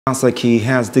Obaseki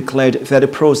has declared that the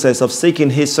process of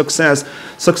seeking his successor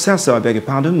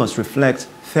must reflect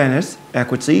fairness,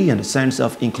 equity, and a sense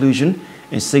of inclusion,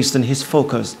 insisting his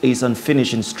focus is on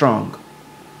finishing strong.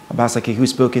 Obaseki, who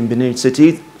spoke in Benin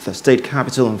City, the state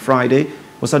capital, on Friday,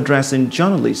 was addressing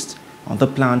journalists on the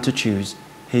plan to choose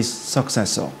his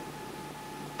successor.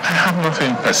 I have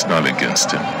nothing personal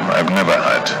against him. I've never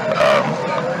had.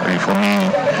 For me,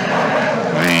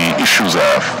 the issues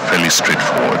are fairly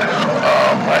straightforward.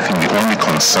 I think the only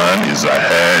concern is I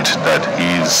heard that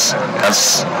he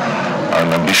has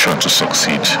an ambition to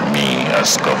succeed me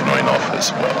as governor in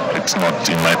office. Well, it's not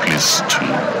in my place to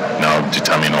now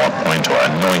determine or appoint or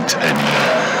anoint any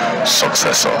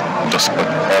successor. But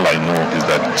all I know is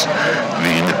that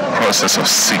in the process of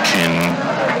seeking,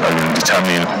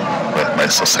 determining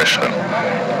my succession,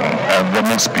 there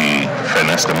must be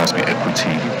fairness, there must be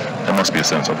equity, there must be a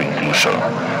sense of inclusion,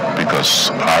 because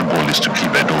our goal is to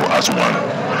keep Edo as one.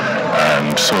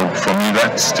 And so for me,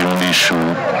 that's the only issue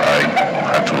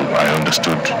I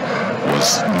understood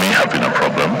may have been a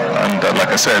problem. And like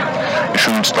I said, it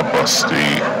shouldn't stop us.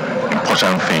 The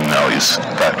important thing now is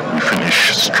that we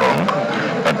finish strong,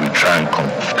 that we try and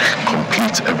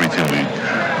complete everything we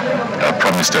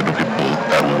promised Edo people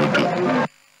that we would do.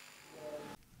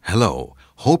 Hello,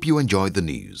 hope you enjoyed the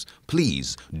news.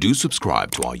 Please do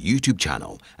subscribe to our YouTube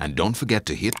channel and don't forget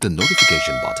to hit the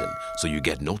notification button so you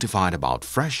get notified about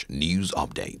fresh news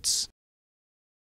updates.